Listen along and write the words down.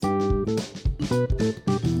Hi,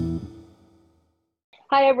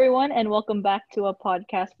 everyone, and welcome back to a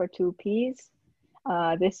podcast for two Ps.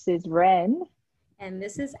 This is Ren, And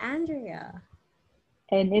this is Andrea.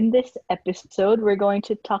 and in this episode, we're going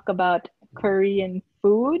to talk about Korean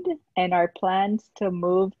food and our plans to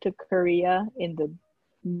move to Korea in the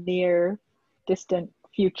near distant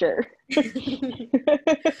future.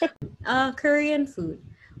 Korean food.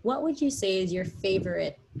 What would you say is your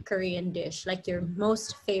favorite Korean dish? Like your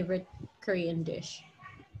most favorite Korean dish?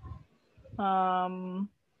 Um,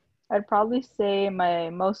 I'd probably say my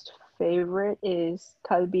most favorite is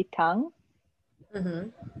kalbitang. Mm-hmm.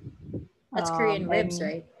 That's Korean ribs, And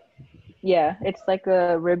right? yeah, it's like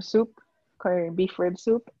a rib soup, Korean beef rib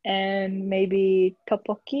soup, and maybe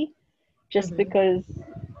tteokbokki, just Mm-hmm. because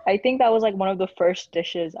I think that was like one of the first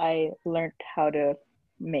dishes I learned how to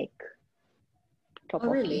make, Oh, tteokbokki.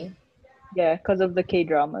 really? Yeah, because of the K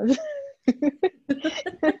dramas.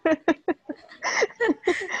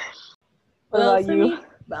 What Well, about for you? me,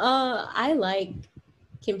 I like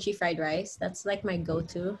kimchi fried rice. That's like my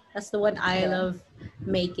go-to. That's the one I Yeah. love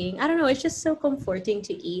making. I don't know, it's just so comforting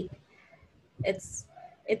to eat. It's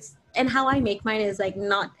and how I make mine is like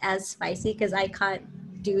not as spicy because I can't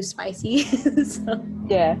do spicy. so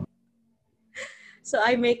Yeah. so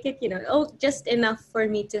I make it, just enough for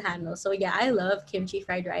me to handle. So yeah, I love kimchi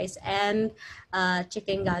fried rice and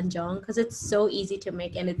chicken ganjong because it's so easy to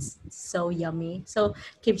make and it's so yummy. So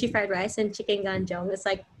kimchi fried rice and chicken ganjong is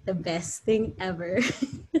like the best thing ever.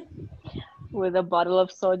 With a bottle of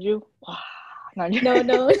soju. No, No,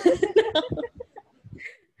 no,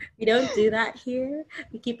 we don't do that here.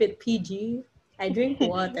 We keep it PG. I drink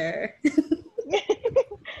water.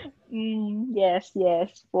 yes,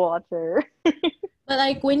 yes, water. But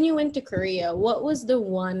like when you went to Korea, what was the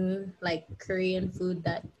one like Korean food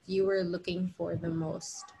that you were looking for the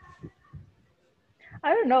most?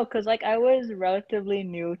 I don't know, because like I was relatively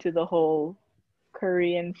new to the whole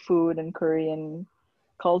Korean food and Korean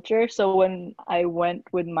culture. So when I went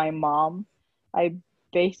with my mom, I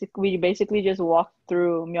we basically just walked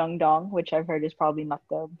through Myeongdong, which I've heard is probably not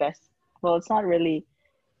the best. Well, it's not really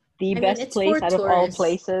the I mean, best it's for place out of all tourists.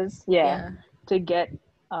 places, yeah, Yeah. to get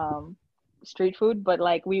um street food. But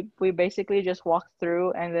like we basically just walked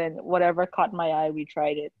through, and then whatever caught my eye, we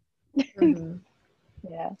tried it. Mm-hmm.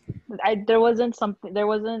 Yeah. There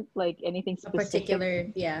wasn't like anything A specific. particular,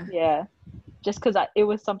 yeah. Yeah. Just because it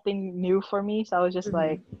was something new for me. So I was just Mm-hmm.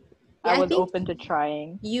 like, I Yeah, I was think open to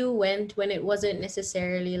trying. you went when it wasn't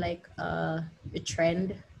necessarily like a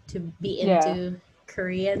trend to be Yeah. into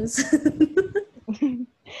Koreans.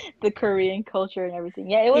 The Korean culture and everything.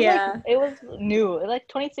 Yeah, it was like, Yeah. it was new. Like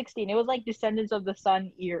 2016, it was like Descendants of the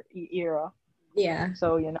Sun era. Yeah.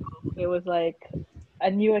 So, it was like a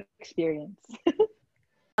new experience.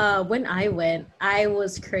 When I went, I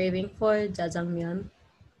was craving for jjajangmyeon.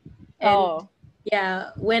 And Oh,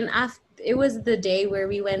 yeah, when after it was the day where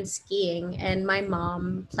we went skiing and my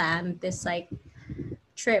mom planned this like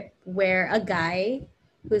trip where a guy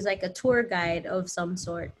who's like a tour guide of some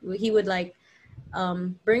sort, he would like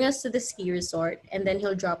bring us to the ski resort and then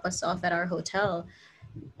he'll drop us off at our hotel.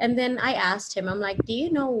 And then I asked him, I'm like, do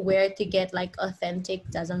you know where to get like authentic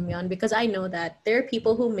jjajangmyeon? Because I know that there are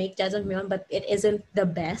people who make jjajangmyeon, but it isn't the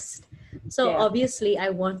best. So yeah. obviously I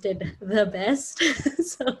wanted the best.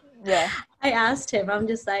 So Yeah. I asked him, I'm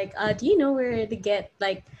just like, do you know where to get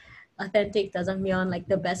like authentic jjajangmyeon, like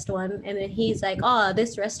the best one? And then he's like, oh,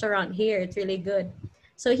 this restaurant here, it's really good.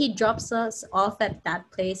 So he drops us off at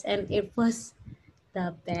that place and it was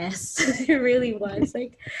the best. It really was.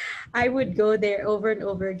 Like I would go there over and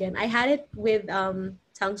over again. I had it with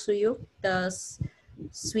tangsuyu, the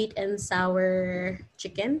sweet and sour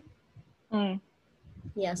chicken. Mm.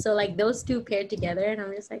 Yeah, so like those two paired together, and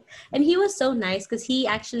I'm just like, and he was so nice because he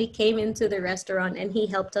actually came into the restaurant and he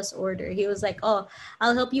helped us order. He was like, "Oh,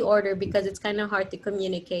 I'll help you order because it's kind of hard to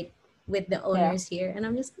communicate with the Yeah. owners here." And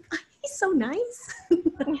I'm just like, he's so nice.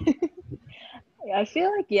 I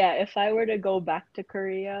feel like, yeah, if I were to go back to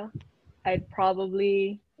Korea, I'd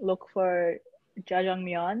probably look for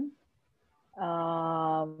jjajangmyeon,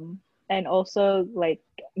 and also like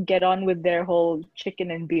get on with their whole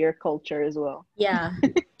chicken and beer culture as well. Yeah,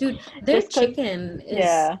 dude, their Just because, chicken is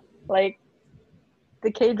yeah, like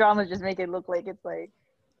the K dramas just make it look like it's like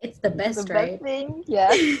it's the the best, best right? thing. Yeah.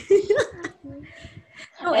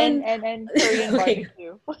 Oh, And and and Korean okay.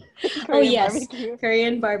 barbecue. Oh Korean yes, barbecue.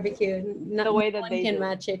 Korean barbecue. The No way that one they can do it.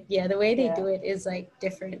 match it. Yeah, the way they Yeah. do it is like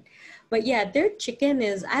different. But yeah, their chicken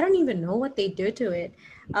is I don't even know what they do to it.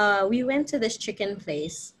 We went to this chicken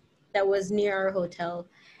place that was near our hotel,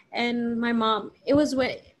 and my mom. It was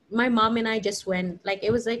when my mom and I just went, like,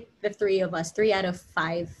 it was like the three of us, 3 out of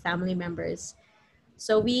 5 family members.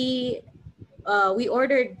 So we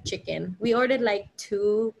ordered chicken. We ordered like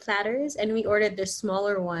 2 platters, and we ordered the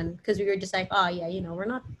smaller one because we were just like, oh yeah, we're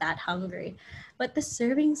not that hungry. But the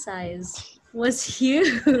serving size was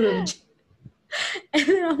huge. And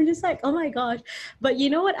then I'm just like, oh my gosh. But you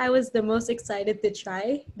know what I was the most excited to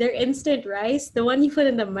try? Their instant rice, the one you put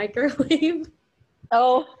in the microwave.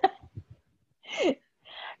 Oh,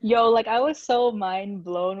 yo, like I was so mind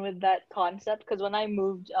blown with that concept because when I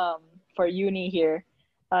moved for uni here,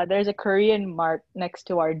 there's a Korean mart next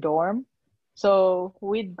to our dorm. So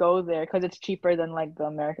we'd go there because it's cheaper than like the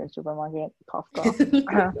American supermarket, cough cough.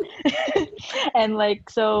 And like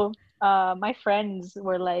so my friends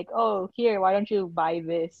were like, "Oh, here, why don't you buy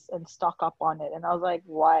this and stock up on it?" And I was like,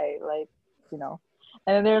 "Why?" Like, you know.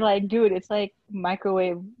 And then they're like, "Dude, it's like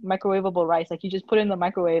microwavable rice. Like you just put it in the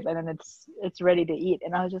microwave and then it's ready to eat."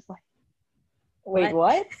 And I was just like, "Wait,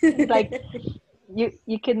 What? what?" Like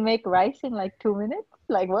you can make rice in like 2 minutes?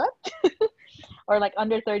 Like what? Or like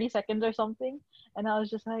under 30 seconds or something. And I was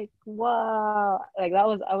just like, wow. Like that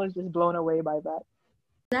was I was just blown away by that.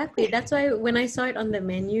 Exactly. That's why when I saw it on the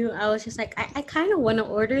menu, I was just like, I kind of want to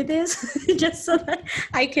order this just so that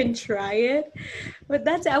I can try it. But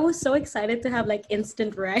I was so excited to have like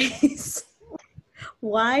instant rice.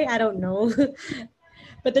 Why? I don't know.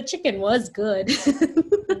 But the chicken was good.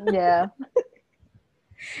 Yeah.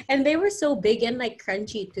 And they were so big and like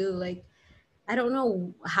crunchy too. Like, I don't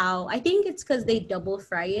know how. I think it's because they double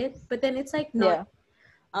fry it, but then it's like not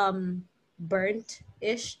Yeah. burnt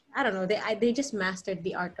ish. I don't know. They just mastered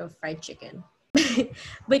the art of fried chicken.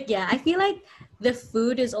 But yeah, I feel like the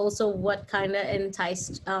food is also what kind of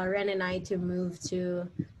enticed Ren and I to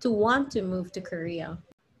want to move to Korea.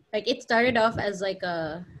 Like it started off as like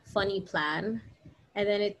a funny plan, and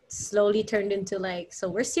then it slowly turned into like, so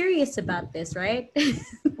we're serious about this, right?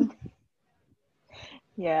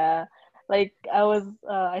 Yeah. Like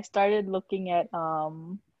I started looking at like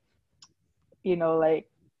what do you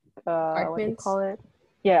Apartments. call it?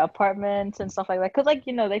 Yeah, apartments and stuff like that. Cause like,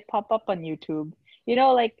 they pop up on YouTube.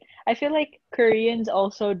 Like I feel like Koreans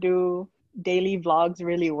also do daily vlogs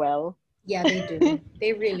really well. Yeah, they do.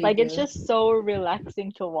 They really Like it's do. just so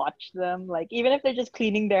relaxing to watch them. Like even if they're just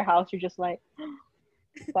cleaning their house, you're just like,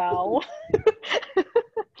 wow.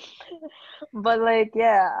 But like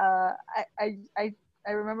yeah,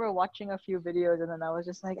 I remember watching a few videos and then I was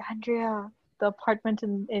just like, Andrea, the apartment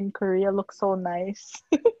in Korea looks so nice.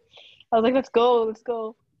 I was like, let's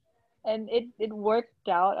go. And it worked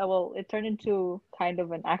out. Well, it turned into kind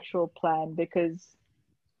of an actual plan because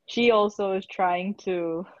she also is trying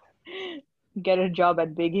to get a job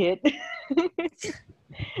at Big Hit.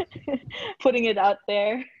 Putting it out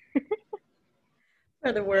there.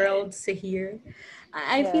 For the world to hear.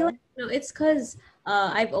 I feel Yeah. like it's because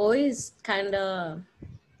I've always kind of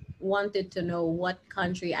wanted to know what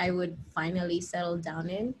country I would finally settle down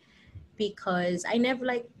in, because I never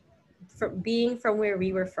like being from where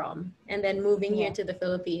we were from and then moving here Yeah. to the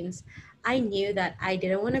Philippines. I knew that I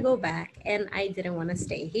didn't want to go back and I didn't want to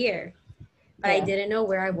stay here, but I Yeah. didn't know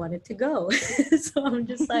where I wanted to go. So I'm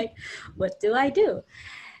just like, what do I do?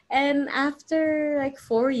 And after like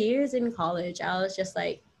 4 years in college, I was just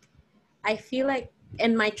like, I feel like,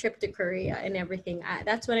 and my trip to Korea and everything,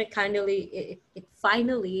 that's when it kind of it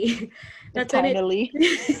finally that's when it Kindly.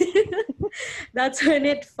 that's when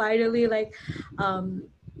it finally like um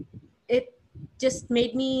it just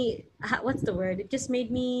made me, what's the word, it just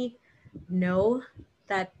made me know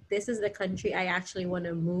that this is the country I actually want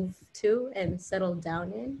to move to and settle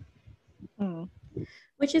down in, Mm.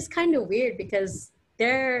 which is kind of weird because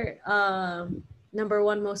their number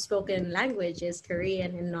one most spoken language is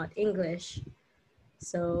Korean and not English.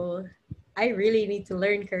 So I really need to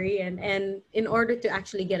learn Korean. And in order to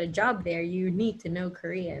actually get a job there, you need to know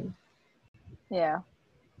Korean. Yeah.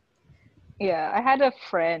 Yeah. I had a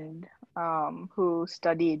friend who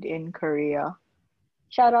studied in Korea.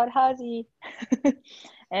 Shout out Hazi.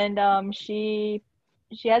 And she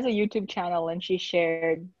has a YouTube channel and she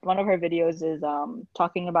shared one of her videos is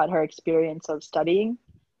talking about her experience of studying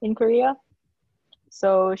in Korea.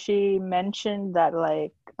 So she mentioned that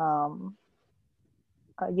like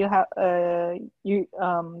you have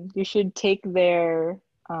you should take their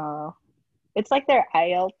uh it's like their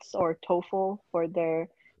IELTS or TOEFL for their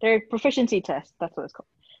proficiency test. That's what it's called.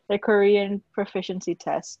 Their Korean proficiency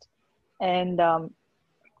test. And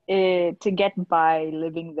to get by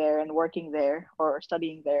living there and working there or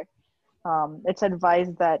studying there, it's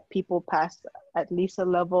advised that people pass at least a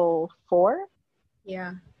level 4.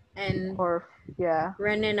 Yeah. And Or yeah.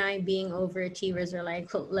 Ren and I being overachievers are like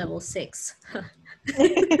level 6.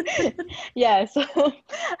 Yeah, so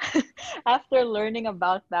after learning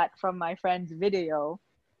about that from my friend's video,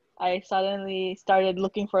 I suddenly started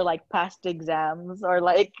looking for like past exams or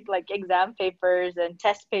like exam papers and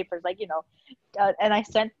test papers, like and I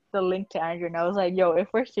sent the link to Andrew and I was like, "Yo, if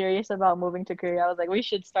we're serious about moving to Korea, I was like, we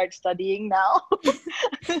should start studying now."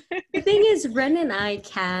 The thing is, Ren and I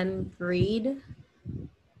can read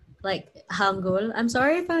like Hangul. I'm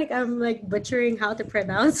sorry if I'm like butchering how to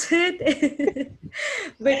pronounce it,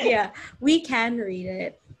 but yeah, we can read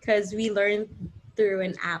it because we learned through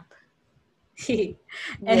an app. Yeah,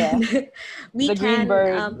 And we the green can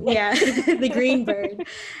bird. yeah, the green bird,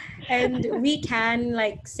 and we can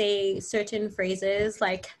like say certain phrases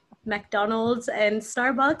like McDonald's and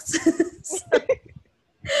Starbucks. So,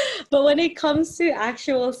 but when it comes to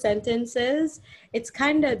actual sentences, it's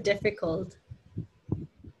kind of difficult.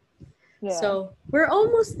 Yeah, So we're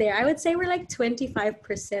almost there. I would say we're like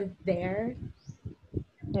 25% there.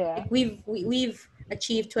 yeah. Like we've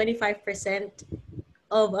achieved 25%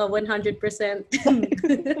 of a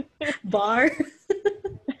 100% bar.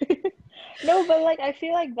 No, but like I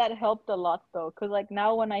feel like that helped a lot though, because like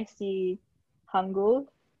now when I see Hangul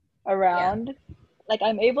Yeah. around, like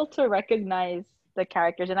I'm able to recognize the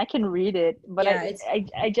characters and I can read it, but Yeah, it's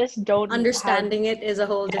I just don't have, understanding it is a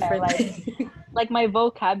whole yeah, different thing. like my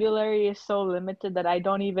vocabulary is so limited that I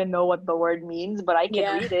don't even know what the word means, but I can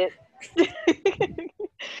Yeah. read it.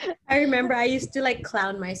 I remember I used to like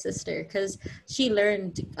clown my sister because she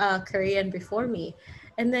learned Korean before me.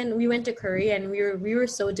 And then we went to Korea and we were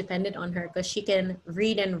so dependent on her because she can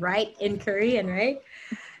read and write in Korean, right?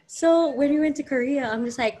 So when we went to Korea, I'm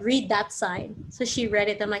just like, read that sign. So she read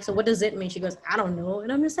it. I'm like, so what does it mean? She goes, I don't know.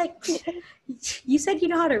 And I'm just like, you said you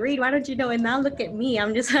know how to read. Why don't you know? And now look at me.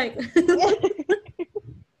 I'm just like,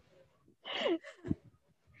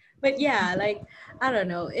 but yeah, like, I don't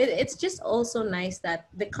know. It's just also nice that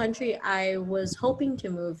the country I was hoping to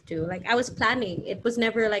move to, like, I was planning, it was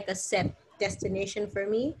never like a set destination for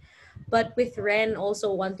me. But with Ren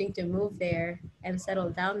also wanting to move there and settle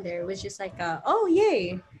down there, it was just like, oh,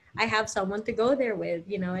 yay. I have someone to go there with,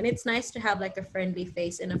 and it's nice to have like a friendly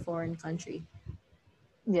face in a foreign country.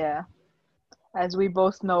 Yeah, as we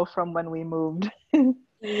both know from when we moved.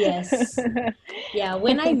 Yes. Yeah,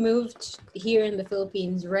 when I moved here in the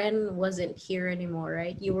Philippines, Ren wasn't here anymore,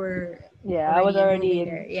 right? You were Yeah, I was already already moving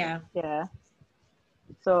there. in, Yeah. yeah.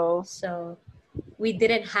 So, So we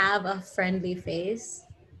didn't have a friendly face.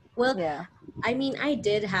 Well, yeah. I mean, I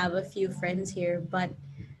did have a few friends here, but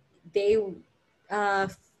they, uh,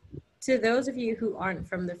 to those of you who aren't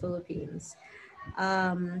from the Philippines,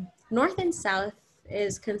 North and South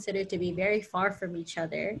is considered to be very far from each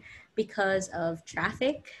other because of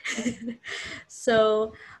traffic.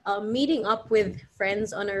 So, meeting up with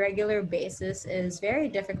friends on a regular basis is very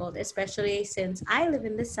difficult, especially since I live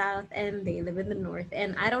in the South and they live in the North.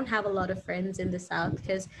 And I don't have a lot of friends in the South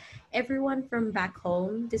because everyone from back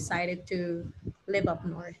home decided to live up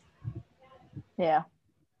north. Yeah.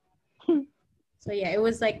 So, yeah, it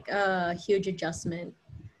was like a huge adjustment.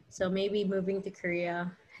 So, maybe moving to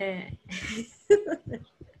Korea.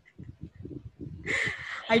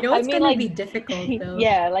 I know I it's mean, gonna like, be difficult though.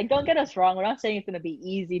 yeah, like, don't get us wrong. We're not saying it's gonna be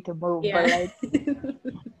easy to move, but Yeah.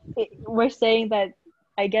 like, we're saying that,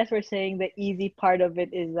 I guess we're saying the easy part of it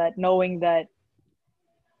is that knowing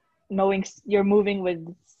you're moving with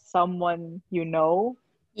someone you know.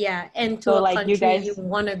 Yeah, and to So, a like, you country you guys,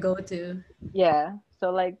 want to go to. yeah.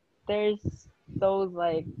 So, like, there's those,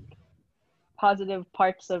 like, positive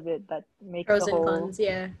parts of it that make Pros the and whole, cons,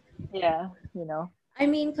 yeah. yeah, you know. I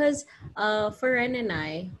mean, because for Ren and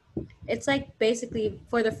I, it's like basically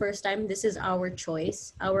for the first time, this is our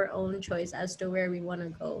choice, our own choice as to where we want to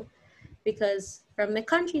go. Because from the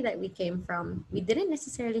country that we came from, we didn't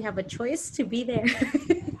necessarily have a choice to be there.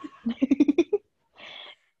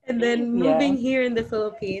 And then Yeah. moving here in the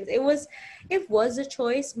Philippines, it was a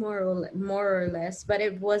choice more or less, but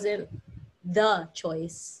it wasn't the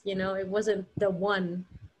choice. It wasn't the one.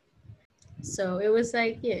 So it was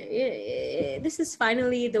like, yeah, this is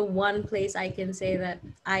finally the one place I can say that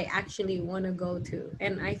I actually want to go to.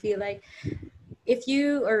 And I feel like if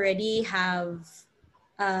you already have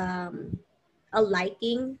um, a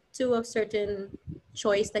liking to a certain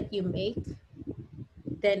choice that you make,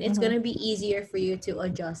 then it's Hmm. going to be easier for you to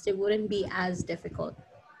adjust. It wouldn't be as difficult.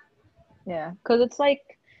 Yeah. Because it's like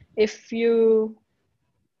if you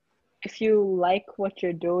if you like what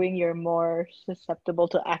you're doing, you're more susceptible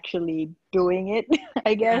to actually doing it,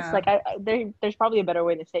 I guess. Yeah. Like there's probably a better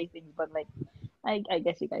way to say things, but like I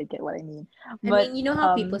guess you guys get what I mean. I But mean, you know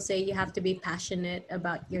how people say you have to be passionate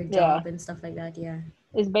about your yeah, job and stuff like that. Yeah.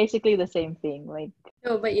 it's basically the same thing. Like,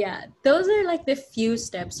 No, but yeah, those are like the few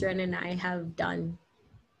steps Ren and I have done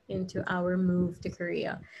into our move to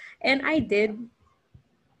Korea. And I did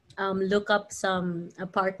look up some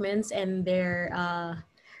apartments and their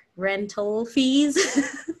rental fees,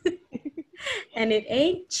 and it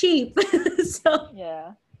ain't cheap. So,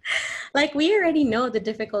 yeah, like, we already know the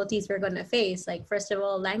difficulties we're going to face. Like, first of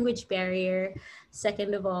all, language barrier.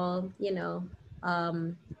 Second of all,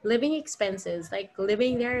 living expenses. Like,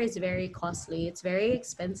 living there is very costly, it's very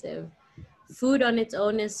expensive. Food on its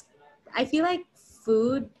own is, I feel like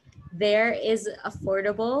food there is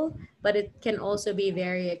affordable, but it can also be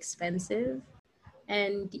very expensive.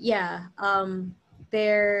 And yeah,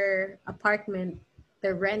 their apartment,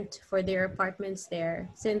 the rent for their apartments there,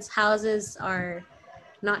 since houses are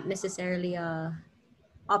not necessarily a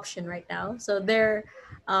option right now, so their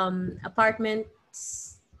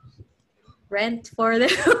apartments rent for their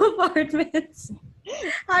apartments,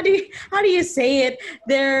 how do you say it,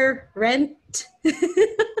 their rent.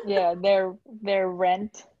 yeah. Their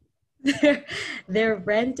rent. their, their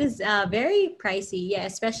rent is very pricey, yeah,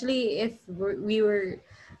 especially if we were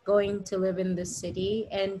going to live in this city,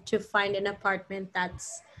 and to find an apartment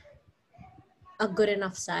that's a good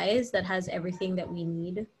enough size that has everything that we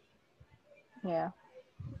need. Yeah.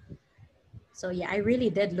 So yeah, I really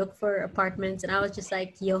did look for apartments, and I was just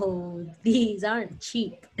like, yo, these aren't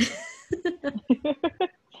cheap.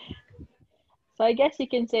 So I guess you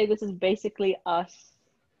can say this is basically us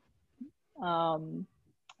um,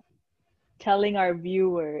 telling our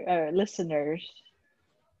listeners,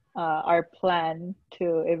 our plan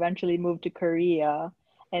to eventually move to Korea,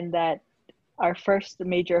 and that our first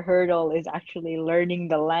major hurdle is actually learning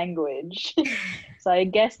the language. So I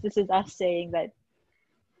guess this is us saying that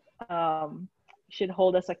should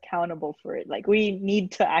hold us accountable for it. Like we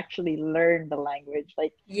need to actually learn the language.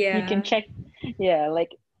 Like you can Yeah. check, yeah,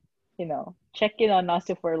 like check in on us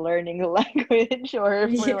if we're learning the language or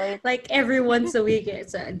if we're like, Like every once a week,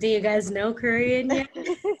 it's do you guys know Korean yet?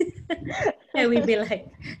 And we'd be like,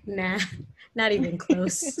 nah, not even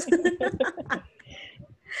close.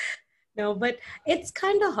 No, but it's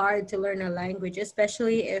kind of hard to learn a language,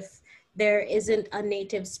 especially if there isn't a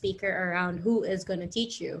native speaker around who is going to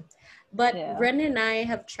teach you. But yeah, Ren and I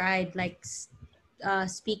have tried like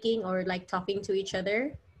speaking or like talking to each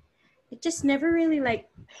other. It just never really like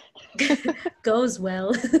goes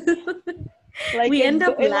well. like We end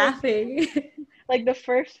up it laughing. like the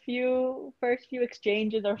first few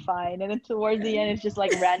exchanges are fine, and then towards the end it's just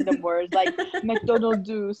like random words like McDonald's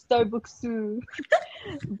do, Starbucks do,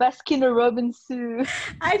 Baskin Robbins do.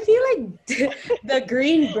 I feel like the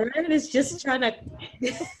green bird is just trying to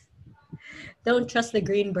don't trust the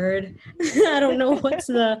green bird. I don't know what's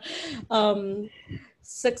the um,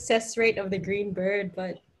 success rate of the green bird,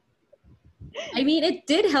 but I mean, it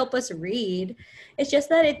did help us read. It's just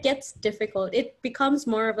that it gets difficult. It becomes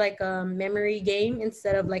more of like a memory game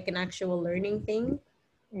instead of like an actual learning thing.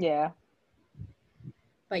 Yeah,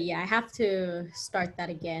 But yeah, I have to start that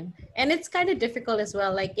again. And it's kind of difficult as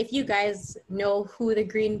well. Like if you guys know who the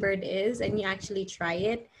green bird is and you actually try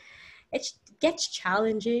it, it gets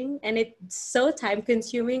challenging and it's so time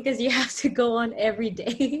consuming because you have to go on every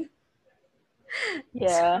day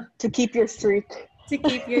yeah, to keep your streak. to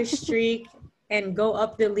keep your streak and go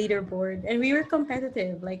up the leaderboard. And we were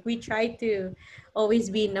competitive. Like we tried to always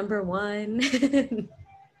be number one.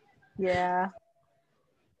 Yeah,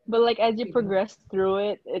 but like as you You know. progressed through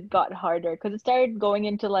it, it got harder because it started going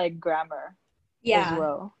into like grammar as Yeah.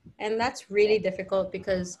 well. And that's Yeah. really difficult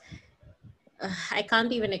because I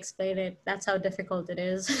can't even explain it. That's how difficult it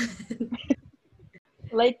is.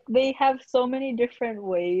 Like they have so many different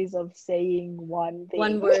ways of saying one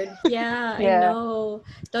One thing. word. Yeah, I Yeah. know.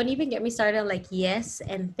 Don't even get me started on like yes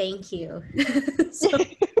and thank you. So,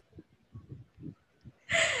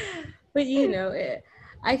 but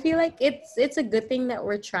I feel like it's a good thing that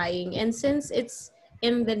we're trying, and since it's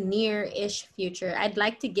in the near-ish future, I'd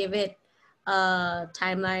like to give it a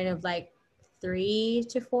timeline of like 3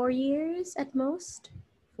 to 4 years at most.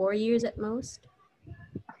 4 years at most.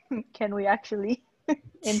 Can we actually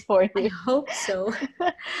in 4 years? I hope so.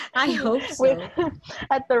 I hope With so.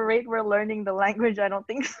 at the rate we're learning the language, I don't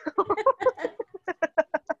think so.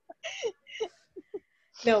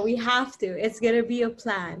 No, we have to. It's gonna be a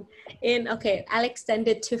plan. Okay, I'll extend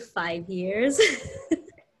it to 5 years.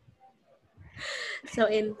 So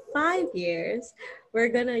in 5 years, we're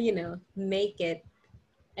gonna, make it,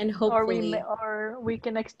 and hopefully, Or we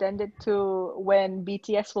can extend it to when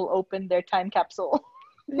BTS will open their time capsule.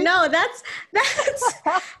 No, that's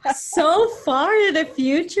so far in the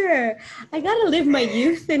future. I gotta live my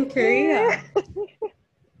youth in Korea.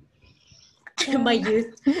 My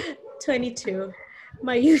youth, 22.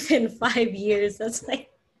 My youth in 5 years. That's like,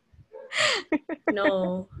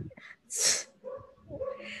 no.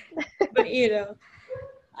 But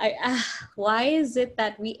why is it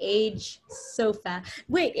that we age so fast?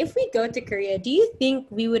 Wait, if we go to Korea, do you think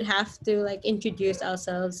we would have to like introduce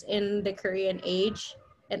ourselves in the Korean age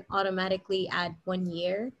and automatically add 1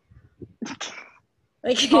 year?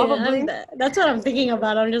 Like, Probably. that's what I'm thinking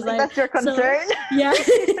about. I'm just Like like, that's your so concern. yeah.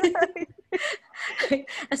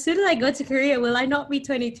 As soon as I go to Korea, will I not be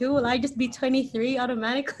 22? Will I just be 23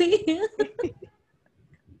 automatically?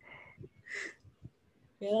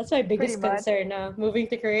 Yeah, that's my Pretty biggest much. concern now, moving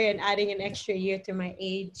to Korea and adding an extra year to my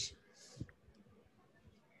age.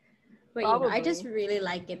 But I just Probably. really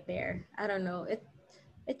like it there. I don't know.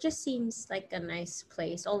 It just seems like a nice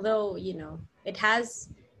place. Although, it has,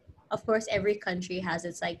 of course, every country has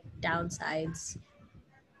its like downsides.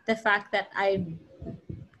 The fact that I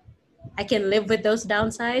can live with those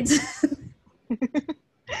downsides.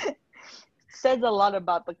 Says a lot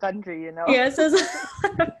about the country, you know. Yeah, so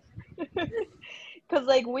Because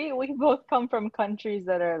like we both come from countries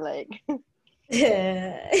that are like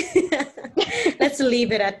let's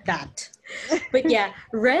leave it at that. But yeah,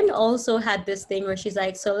 Ren also had this thing where she's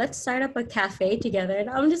like, so let's start up a cafe together. And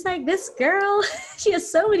I'm just like, this girl, she has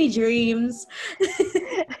so many dreams.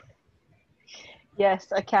 yes,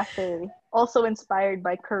 a cafe. Also inspired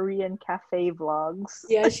by Korean cafe vlogs.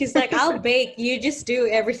 Yeah, she's like, I'll bake, you just do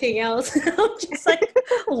everything else. I'm just like,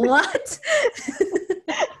 what?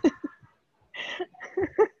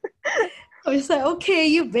 I was like, okay,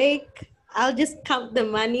 you bake. I'll just count the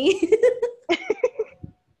money.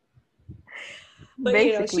 But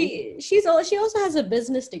Basically. she also has a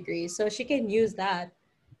business degree, so she can use that.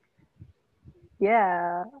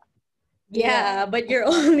 Yeah. Yeah, Yeah. but your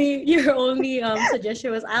only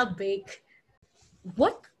suggestion was I'll bake.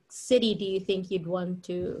 What city do you think you'd want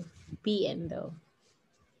to be in though?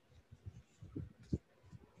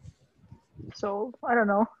 So I don't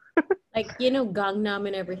know. Like, Gangnam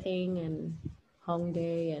and everything and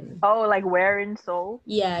Hongdae and Oh, like where in Seoul?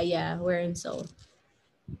 yeah, we're in Seoul.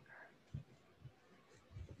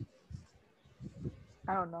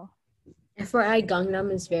 I don't know. FYI,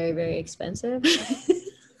 Gangnam is very, very expensive.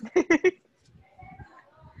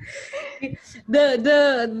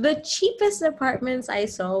 The cheapest apartments I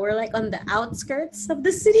saw were like on the outskirts of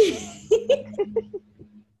the city.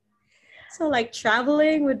 So like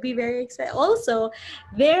traveling would be very expensive. Also,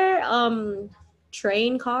 their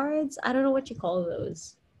train cards, I don't know what you call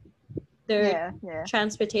those. Their Yeah.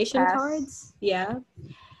 transportation Pass. cards, yeah.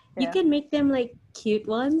 You Yeah. can make them like cute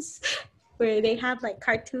ones where they have like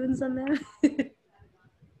cartoons on them.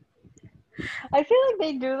 I feel like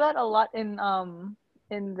they do that a lot in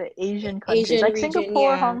the Asian countries, Asian like region,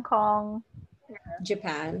 Singapore, yeah. Hong Kong.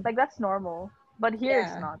 Japan. Like that's normal. But here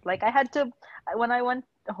it's Yeah. not. Like I had to when I went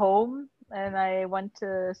home and I went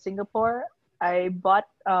to Singapore, I bought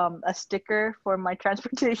a sticker for my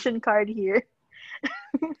transportation card here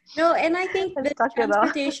No, and I think and the stuck it on.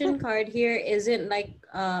 transportation card here isn't like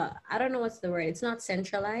I don't know what's the word. It's not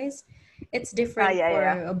centralized. It's Ah, different yeah.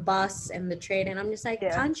 for a bus and the train. And I'm just like,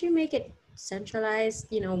 Yeah. can't you make it centralized,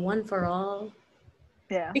 one for all?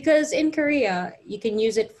 Yeah. Because in Korea, you can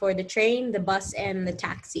use it for the train, the bus, and the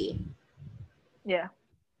taxi. Yeah.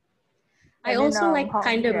 I And in also like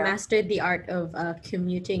kind of yeah. mastered the art of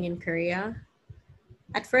commuting in Korea.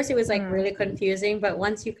 At first, it was like Mm. really confusing, but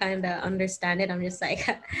once you kind of understand it, I'm just like,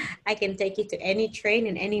 I can take you to any train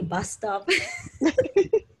and any bus stop.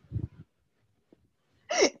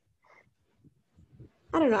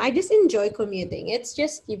 I don't know. I just enjoy commuting. It's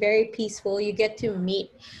just very peaceful. You get to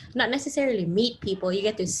meet, not necessarily meet people, you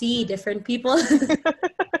get to see different people.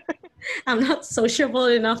 I'm not sociable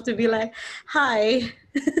enough to be like, hi.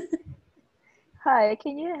 Hi,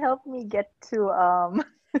 can you help me get to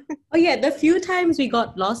Oh yeah, the few times we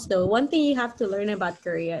got lost though, one thing you have to learn about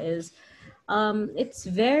Korea is it's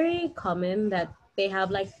very common that they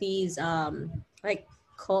have like these like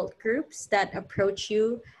cult groups that approach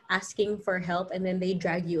you asking for help and then they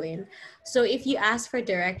drag you in. So if you ask for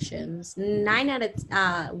directions, 1 out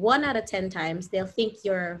of 10 times they'll think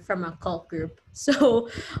you're from a cult group. So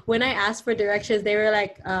when I asked for directions, they were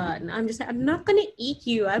like, I'm just like, I'm not gonna eat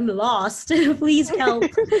you. I'm lost. Please help.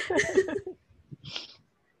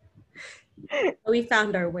 We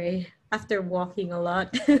found our way after walking a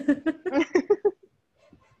lot.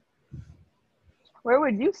 Where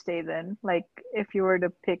would you stay then? Like if you were to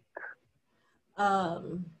pick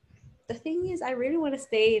um the thing is, I really want to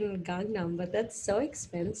stay in Gangnam, but that's so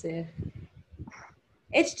expensive.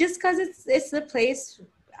 It's just because it's the place.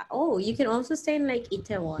 Oh, you can also stay in like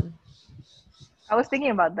Itaewon, I was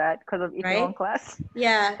thinking about that because of Itaewon right? class.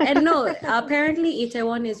 Yeah, and no, apparently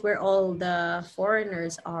Itaewon is where all the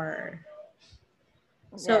foreigners are.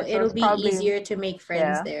 So Yeah, so it'll it's be probably, easier to make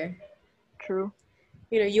friends yeah, there. true.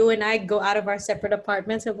 You know, you and I go out of our separate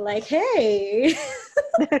apartments and be like, hey,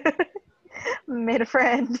 Made a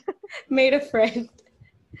friend. made a friend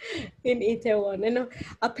in Itaewon. And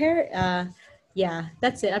a pair, yeah,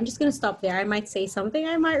 that's it. I'm just gonna stop there. I might say something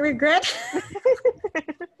I might regret.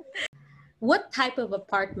 What type of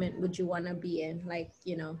apartment would you want to be in? Like,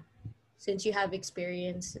 since you have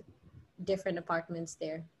experienced different apartments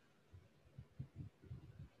there.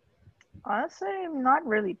 Honestly, I'm not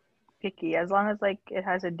really picky as long as like it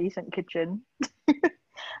has a decent kitchen.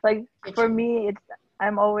 Like for Kitchen. me,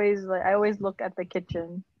 I'm always like I always look at the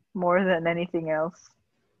kitchen more than anything else.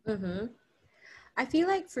 Mm-hmm. I feel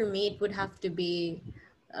like for me, it would have to be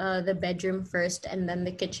the bedroom first and then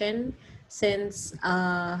the kitchen, since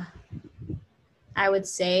I would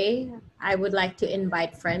say I would like to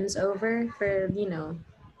invite friends over for,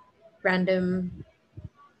 random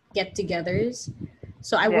get togethers.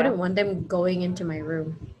 So I Yeah, wouldn't want them going into my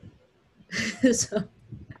room. So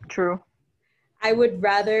true. I would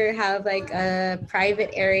rather have like a private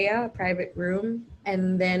area, a private room,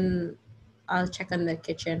 and then I'll check on the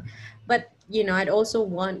kitchen. But, I'd also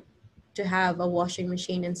want to have a washing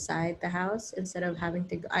machine inside the house instead of having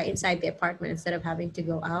to go inside the apartment instead of having to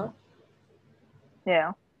go out.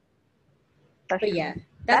 Yeah, that's But true. yeah,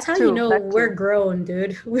 that's That how you too. know That we're too. grown,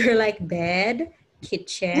 dude. We're like bed,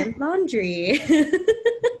 kitchen, laundry.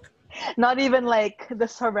 Not even like the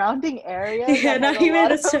surrounding area Yeah, that has not a even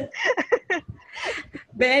lot a of.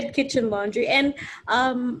 bed, kitchen, laundry. And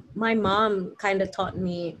my mom kind of taught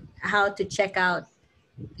me how to check out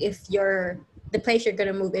if the place you're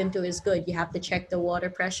gonna move into is good. You have to check the water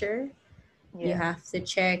pressure. You Yeah. have to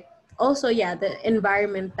check also, yeah, the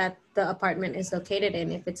environment that the apartment is located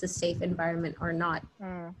in, if it's a safe environment or not.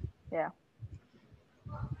 Mm, yeah.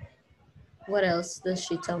 What else does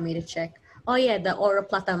she tell me to check? Oh yeah, the oro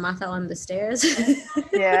plata mata on the stairs.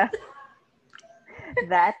 Yeah.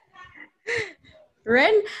 That.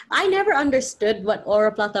 Ren, I never understood what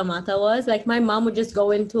oro plata mata was. Like my mom would just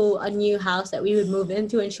go into a new house that we would move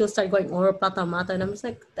into, and she'll start going oro plata mata, and I'm just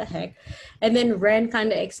like, what the heck? And then Ren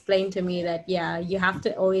kind of explained to me that yeah, you have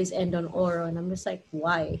to always end on oro, and I'm just like,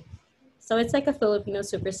 why? So it's like a Filipino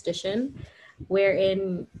superstition,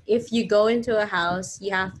 wherein if you go into a house,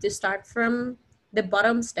 you have to start from the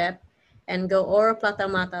bottom step and go oro plata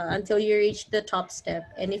mata until you reach the top step.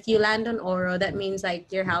 And if you land on oro, that means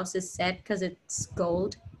like your house is set because it's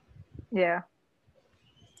gold. Yeah.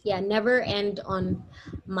 Yeah, never end on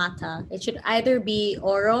mata. It should either be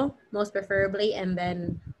oro, most preferably, and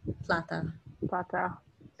then plata. Plata.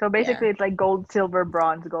 So Yeah. basically, it's like gold, silver,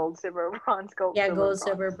 bronze, gold, Yeah, silver, gold,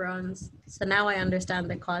 silver, bronze. bronze. So now I understand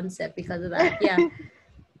the concept because of that. Yeah.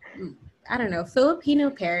 I don't know, Filipino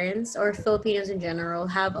parents or Filipinos in general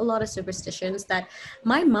have a lot of superstitions that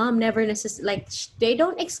my mom never necessarily, like, they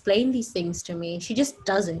don't explain these things to me. She just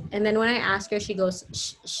does it. And then when I ask her, she goes,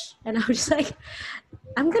 shh, shh. And I'm just like,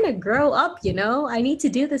 I'm going to grow up, I need to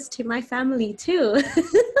do this to my family too.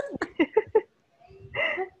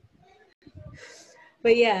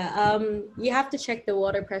 But yeah, you have to check the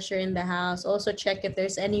water pressure in the house. Also check if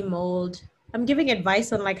there's any mold. I'm giving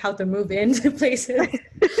advice on like how to move into places.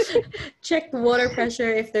 Check the water pressure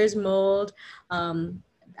if there's mold.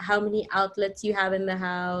 How many outlets you have in the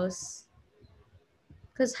house.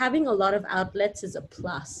 Because having a lot of outlets is a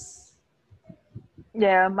plus.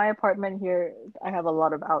 Yeah, my apartment here, I have a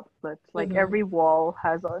lot of outlets. Like Mm-hmm. every wall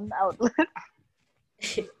has an outlet.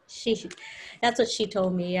 she, that's what she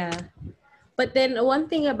told me. Yeah. But then one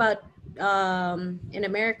thing about in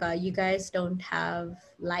America, you guys don't have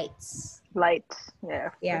lights. Lights. Yeah,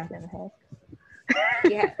 Yeah. freaking heck.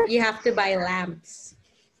 You have to buy lamps.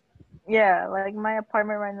 Yeah, like my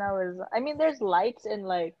apartment right now is, I mean, there's lights in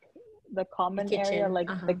like the The common area, kitchen. like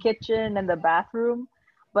the Uh-huh. kitchen and the bathroom,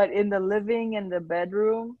 but in the living and the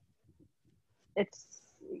bedroom,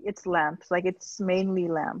 it's lamps. Like it's mainly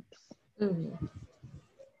lamps. Mm-hmm.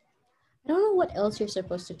 I don't know what else you're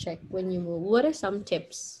supposed to check when you move. What are some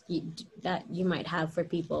tips that you might have for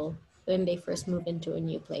people when they first move into a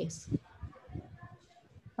new place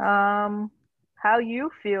Um, how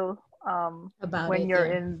you feel about when it? you're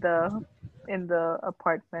Yeah. in the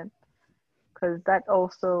apartment, because that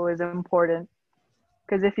also is important.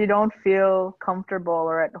 Because if you don't feel comfortable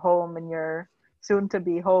or at home and you're soon to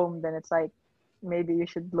be home, then it's like maybe you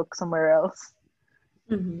should look somewhere else.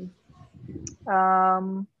 Mm-hmm.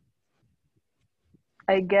 Um,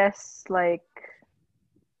 I guess like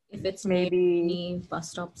If it's near maybe any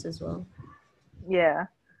bus stops as well. yeah,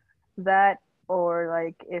 that or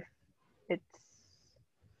like if it's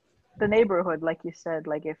the neighborhood, like you said,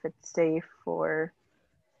 like if it's safe or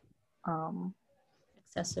um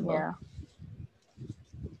Accessible. yeah,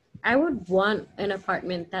 I would want an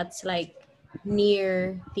apartment that's like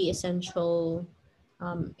near the essential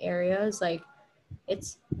areas, like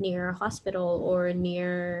it's near a hospital or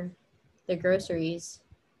near the groceries,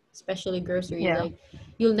 especially groceries. yeah. Like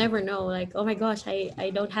you'll never know. Like, oh my gosh,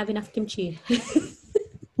 I don't have enough kimchi.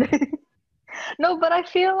 No, but I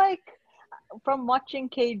feel like from watching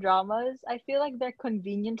K dramas, I feel like their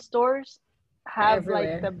convenience stores They're have like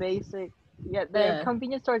everywhere. the basic, yeah, their Yeah.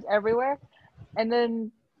 convenience stores everywhere. And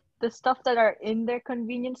then the stuff that are in their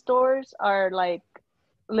convenience stores are like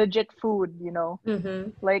legit food, you know? Mm-hmm.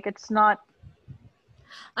 Like it's not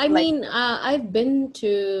I like, mean, I've been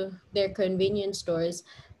to their convenience stores.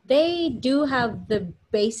 They do have the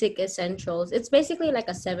basic essentials. It's basically like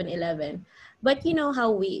a 7-Eleven. But you know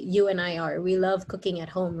how you and I are. We love cooking at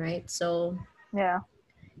home, right? So, yeah.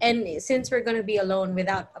 and since we're going to be alone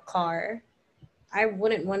without a car, I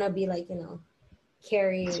wouldn't want to be like,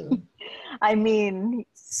 carrying I mean,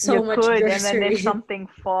 you so much could, and then if groceries. something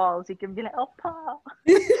falls, you can be like, oh, pa.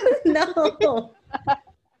 No.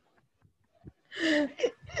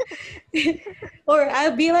 Or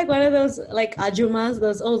I'll be like one of those like ajumas,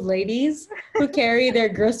 those old ladies who carry their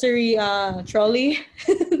grocery trolley.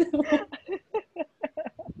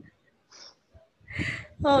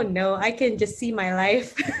 Oh no, I can just see my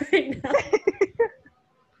life right now.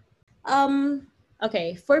 Um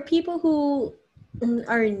okay, for people who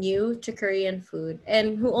are new to Korean food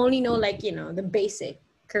and who only know like, the basic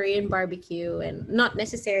Korean barbecue and not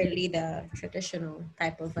necessarily the traditional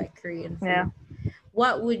type of like Korean Yeah. food,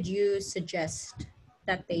 what would you suggest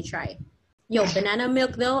that they try? Yo, banana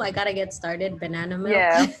milk though, I gotta get started. Banana milk.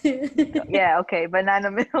 Yeah. Yeah. Okay.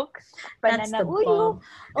 Banana milk. That's Banana the uyu. bomb.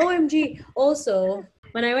 OMG. Also,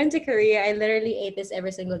 when I went to Korea, I literally ate this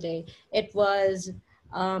every single day. It was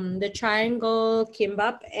the triangle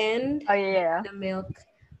kimbap and Oh, yeah. banana milk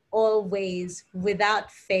always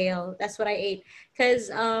without fail. That's what I ate. Because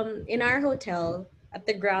in our hotel at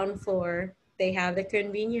the ground floor, they have the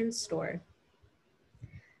convenience store.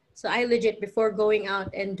 So I legit, before going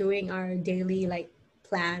out and doing our daily like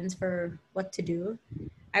plans for what to do,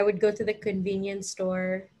 I would go to the convenience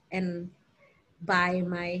store and buy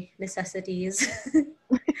my necessities,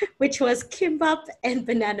 which was kimbap and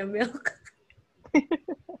banana milk.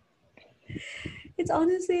 It's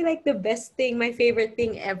honestly like the best thing, my favorite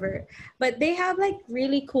thing ever. But they have like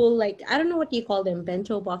really cool, like, I don't know what you call them,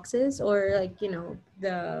 bento boxes or like,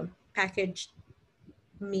 the packaged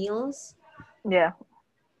meals Yeah.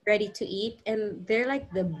 ready to eat. And they're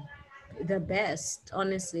like the best,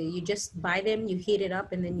 honestly. You just buy them, you heat it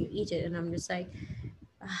up, and then you eat it. And I'm just like,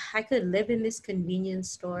 I could live in this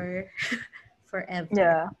convenience store forever.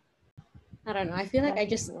 Yeah. I don't know. I feel like I That's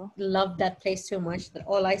just true. loved that place so much that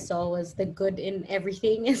all I saw was the good in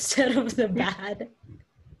everything instead of the bad.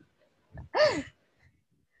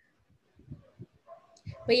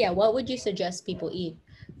 But yeah, what would you suggest people eat?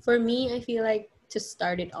 For me, I feel like to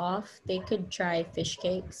start it off, they could try fish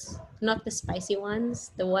cakes. Not the spicy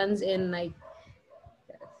ones, the ones in like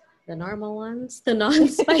the normal ones, the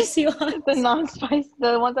non-spicy The ones. non-spice,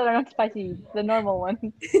 the ones that are not spicy, the normal ones.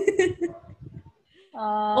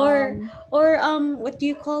 or Um. what do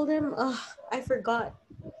you call them? I forgot.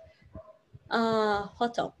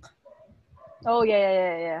 Hotok. Oh, yeah, yeah,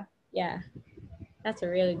 yeah, yeah. Yeah, that's a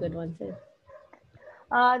really good one too.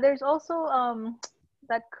 There's also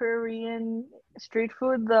that Korean street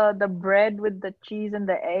food, the bread with the cheese and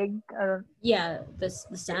the egg. Yeah, the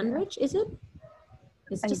Yeah, sandwich, is it?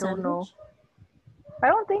 Is it I a don't know. sandwich? I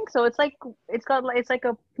don't think so. It's like it's like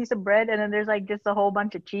a piece of bread, and then there's like just a whole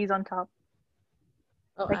bunch of cheese on top,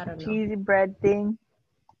 Oh, like I don't know. cheesy bread thing.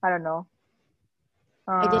 I don't know.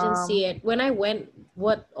 I didn't see Um. it. When I went,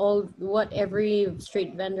 what every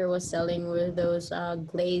street vendor was selling were those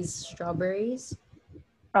glazed strawberries.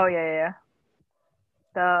 Oh, yeah, yeah, yeah.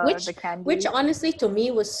 The Which candies. honestly to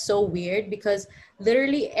me was so weird because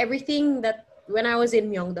literally everything that when I was in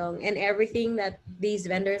Myeongdong and everything that these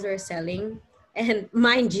vendors were selling, and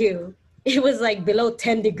mind you, it was like below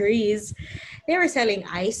 10 degrees. They were selling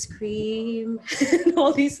ice cream and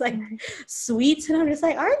all these like sweets, and I'm just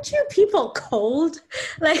like, aren't you people cold?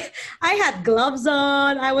 Like, I had gloves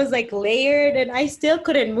on, I was like layered, and I still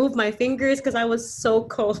couldn't move my fingers because I was so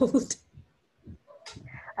cold.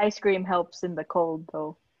 Ice cream helps in the cold,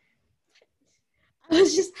 though.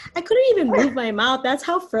 I couldn't even move my mouth. That's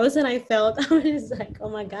how frozen I felt. I was just like, oh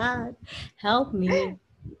my God, help me.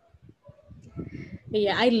 But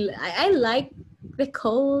yeah, I like the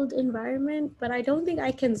cold environment, but I don't think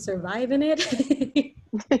I can survive in it.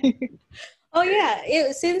 Oh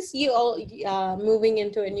yeah, since you all moving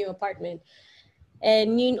into a new apartment,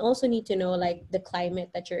 and you also need to know like the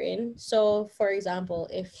climate that you're in. So for example,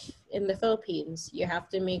 if in the Philippines, you have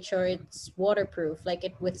to make sure it's waterproof, like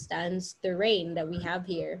it withstands the rain that we have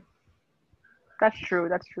here. That's true.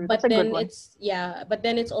 That's true. That's But a good then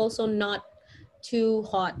one. it's also not too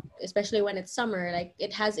hot, especially when it's summer. Like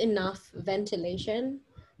it has enough ventilation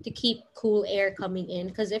to keep cool air coming in,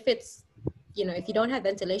 because if it's, if you don't have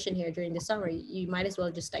ventilation here during the summer, you might as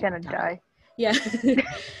well just like Gonna die. die. Yeah.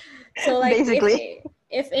 So like Basically.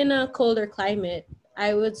 if in a colder climate,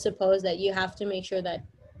 I would suppose that you have to make sure that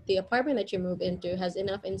the apartment that you move into has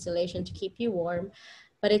enough insulation to keep you warm,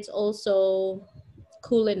 but it's also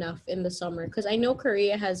cool enough in the summer, because I know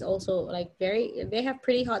Korea has also like they have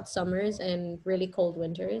pretty hot summers and really cold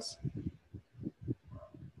winters.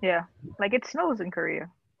 Yeah. Like it snows in Korea,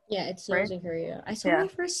 Yeah, it snows right? in Korea. I saw Yeah. my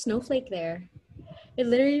first snowflake there. It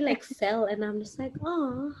literally like fell, and I'm just like,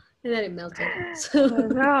 oh, and then it melted. So Oh,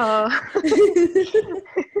 no.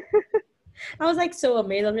 I was like so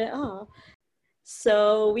amazed. I'm like, oh.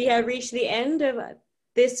 So we have reached the end of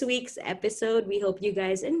this week's episode. We hope you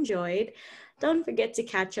guys enjoyed. Don't forget to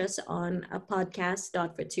catch us on a podcast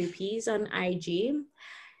for 2Ps on IG.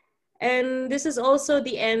 And this is also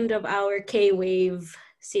the end of our K-Wave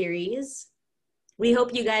series. We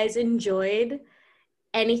hope you guys enjoyed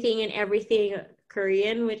anything and everything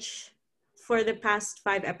Korean, which for the past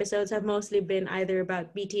 5 episodes have mostly been either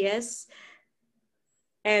about BTS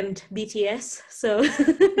and BTS. So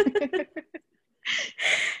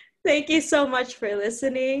thank you so much for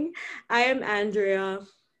listening. I am Andrea.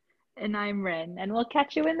 And I'm Ren, and we'll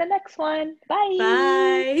catch you in the next one.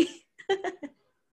 Bye. Bye.